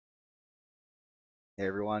Hey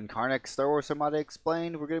everyone, Karnak, Star Wars Armada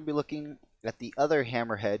Explained. We're going to be looking at the other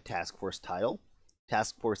Hammerhead Task Force title,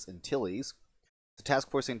 Task Force Antilles. So Task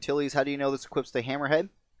Force Antilles, how do you know this equips the Hammerhead?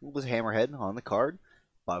 Well, there's a Hammerhead on the card.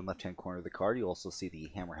 Bottom left-hand corner of the card, you also see the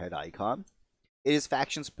Hammerhead icon. It is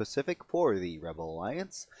faction specific for the Rebel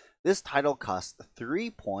Alliance. This title costs 3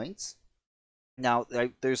 points. Now,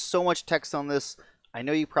 there's so much text on this, I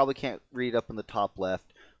know you probably can't read it up in the top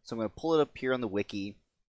left, so I'm going to pull it up here on the wiki.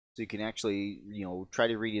 So you can actually, try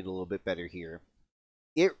to read it a little bit better here.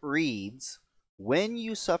 It reads, when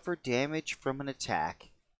you suffer damage from an attack,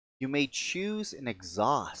 you may choose and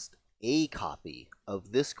exhaust a copy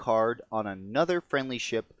of this card on another friendly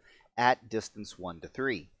ship at distance 1 to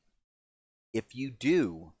 3. If you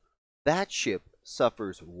do, that ship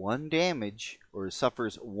suffers 1 damage, or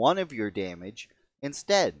suffers 1 of your damage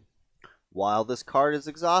instead. While this card is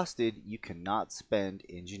exhausted, you cannot spend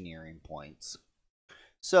engineering points.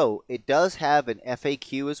 So, it does have an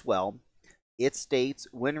FAQ as well. It states,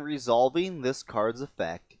 when resolving this card's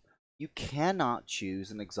effect, you cannot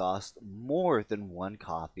choose and exhaust more than 1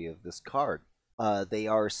 copy of this card. They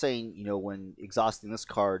are saying, when exhausting this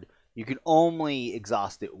card, you can only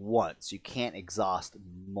exhaust it once. You can't exhaust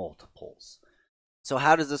multiples. So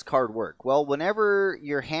how does this card work? Well, whenever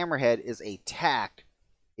your Hammerhead is attacked,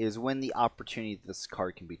 is when the opportunity that this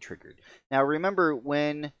card can be triggered. Now, remember,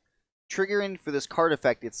 when triggering for this card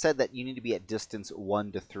effect, it said that you need to be at distance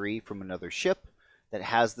 1 to 3 from another ship that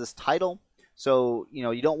has this title. So,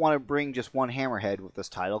 you don't want to bring just one Hammerhead with this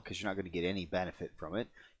title because you're not going to get any benefit from it.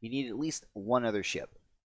 You need at least one other ship.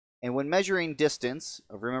 And when measuring distance,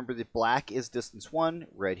 remember that black is distance 1,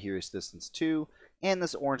 red here is distance 2, and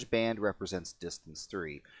this orange band represents distance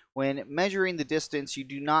 3. When measuring the distance, you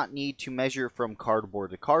do not need to measure from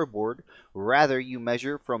cardboard to cardboard. Rather, you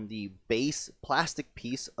measure from the base plastic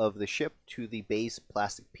piece of the ship to the base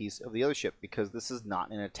plastic piece of the other ship, because this is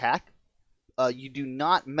not an attack. You do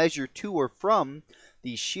not measure to or from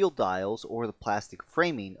the shield dials or the plastic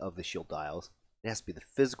framing of the shield dials. It has to be the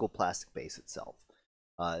physical plastic base itself.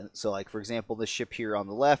 So, like, for example, this ship here on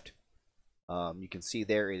the left, you can see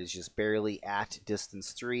there it is just barely at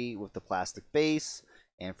distance 3 with the plastic base.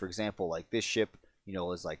 And for example, like this ship,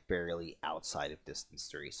 is like barely outside of distance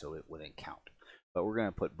 3, so it wouldn't count. But we're going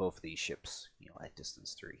to put both of these ships, at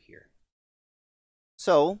distance 3 here.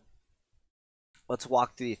 So, let's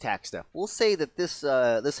walk through the attack step. We'll say that this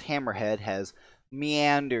Hammerhead has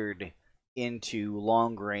meandered into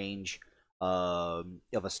long range of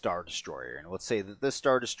a Star Destroyer. And let's say that this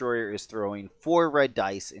Star Destroyer is throwing 4 red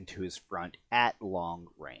dice into his front at long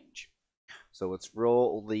range. So let's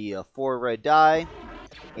roll the 4 red die.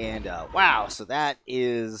 And wow, so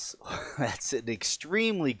that's an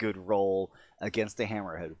extremely good roll against the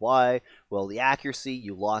Hammerhead. Why? Well, the accuracy,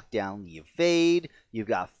 you lock down the evade, you've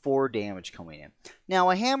got 4 damage coming in. Now,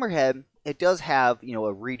 a Hammerhead, it does have,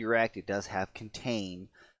 a redirect, it does have contain.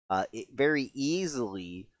 It very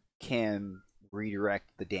easily can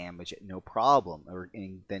redirect the damage at no problem,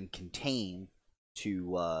 and then contain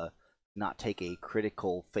to not take a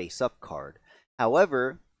critical face-up card.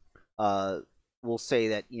 However, we'll say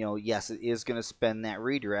that, yes, it is going to spend that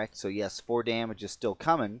redirect, so yes, 4 damage is still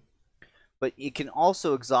coming, but it can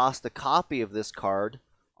also exhaust a copy of this card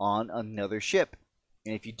on another ship.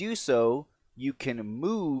 And if you do so, you can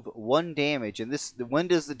move 1 damage, and when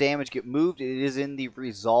does the damage get moved? It is in the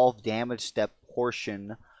resolve damage step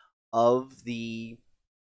portion of the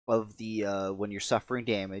when you're suffering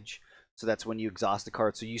damage. So that's when you exhaust the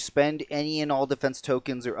card. So you spend any and all defense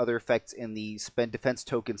tokens or other effects in the spend defense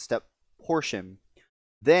token step portion.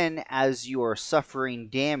 Then, as you are suffering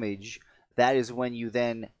damage, that is when you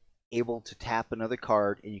then able to tap another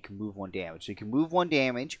card and you can move 1 damage. So you can move 1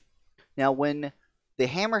 damage. Now, when the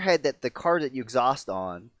Hammerhead, that the card that you exhaust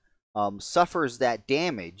on, suffers that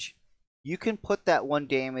damage, you can put that 1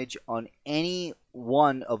 damage on any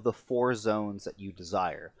one of the 4 zones that you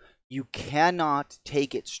desire. You cannot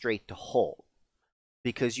take it straight to hull,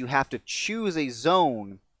 because you have to choose a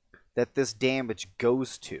zone that this damage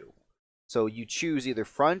goes to. So you choose either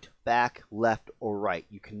front, back, left, or right.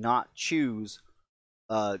 You cannot choose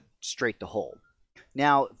straight to hull.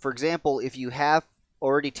 Now, for example, if you have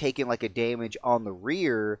already taken like a damage on the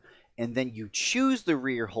rear, and then you choose the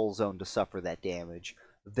rear hull zone to suffer that damage,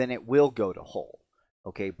 then it will go to hull.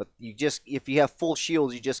 Okay, but if you have full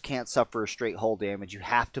shields, you just can't suffer a straight hull damage. You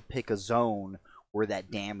have to pick a zone where that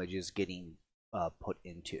damage is getting put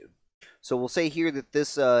into. So we'll say here that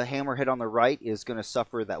this Hammerhead on the right is going to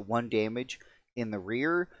suffer that 1 damage in the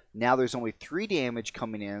rear. Now there's only 3 damage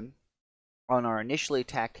coming in on our initially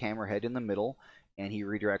attacked Hammerhead in the middle, and he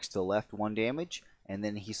redirects to the left 1 damage, and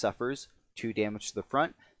then he suffers 2 damage to the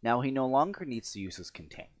front. Now he no longer needs to use his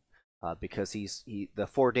contain because the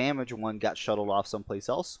 4 damage one got shuttled off someplace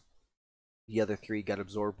else. The other 3 got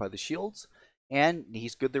absorbed by the shields, and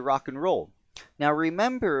he's good to rock and roll. Now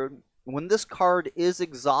remember, when this card is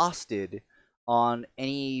exhausted on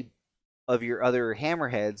any of your other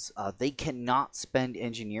hammerheads, they cannot spend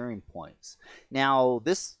engineering points. Now,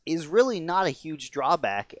 this is really not a huge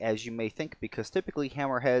drawback, as you may think, because typically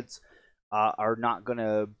hammerheads are not going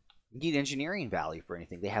to need engineering value for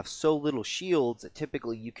anything. They have so little shields that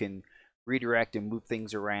typically you can redirect and move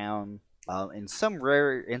things around. In some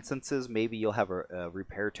rare instances, maybe you'll have a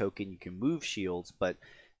repair token. You can move shields, but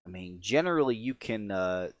I mean, generally you can.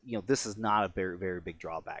 This is not a very, very big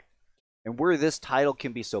drawback. And where this title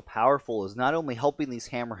can be so powerful is not only helping these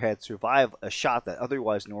hammerheads survive a shot that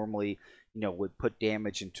otherwise normally, would put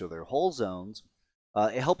damage into their hull zones.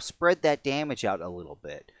 It helps spread that damage out a little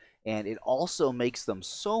bit. And it also makes them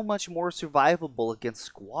so much more survivable against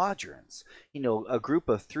squadrons. A group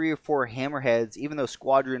of 3 or 4 hammerheads, even though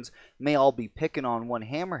squadrons may all be picking on one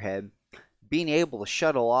hammerhead, being able to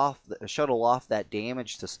shuttle off that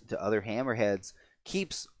damage to other hammerheads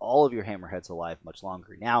keeps all of your hammerheads alive much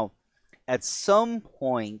longer. Now, at some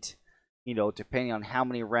point, depending on how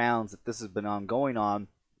many rounds that this has been ongoing on,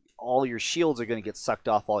 all your shields are going to get sucked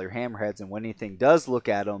off all your hammerheads, and when anything does look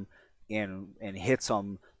at them and hits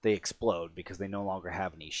them, they explode because they no longer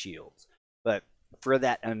have any shields. But for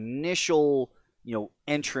that initial,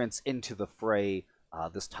 entrance into the fray,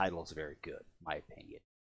 this title is very good, in my opinion.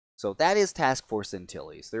 So that is Task Force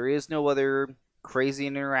Antilles. There is no other crazy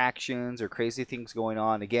interactions or crazy things going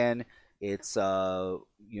on. Again, it's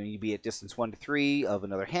you be at distance 1 to 3 of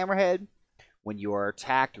another hammerhead. When you are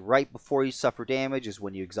attacked, right before you suffer damage is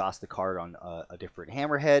when you exhaust the card on a different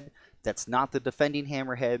hammerhead. That's not the defending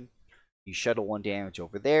hammerhead. You shuttle 1 damage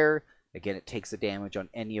over there. Again, it takes the damage on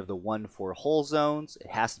any of the 1-4 hull zones.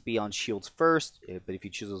 It has to be on shields first, but if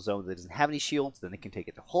you choose a zone that doesn't have any shields, then it can take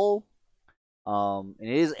it to hull. And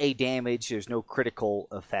it is a damage. There's no critical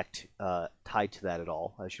effect tied to that at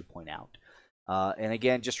all, I should point out. And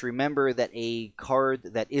again, just remember that a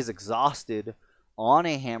card that is exhausted on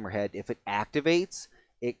a hammerhead, if it activates,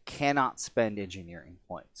 it cannot spend engineering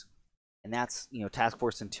points. And that's, Task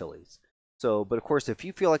Force Antilles. So, but of course, if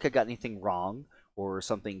you feel like I got anything wrong or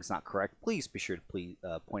something's not correct, please be sure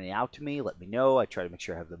to point it out to me. Let me know. I try to make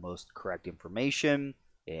sure I have the most correct information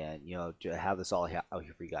and, to have this all out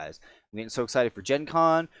here for you guys. I'm getting so excited for Gen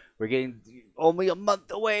Con. We're getting only a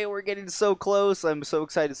month away. We're getting so close. I'm so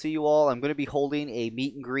excited to see you all. I'm going to be holding a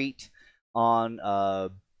meet and greet on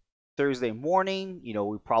Thursday morning.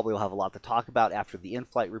 We probably will have a lot to talk about after the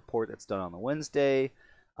in-flight report that's done on the Wednesday.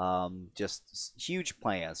 Just huge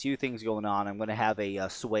plans, huge things going on. I'm going to have a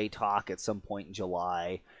SWAE talk at some point in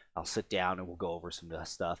July. I'll sit down and we'll go over some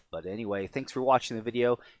stuff. But anyway, thanks for watching the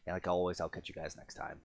video. And like always, I'll catch you guys next time.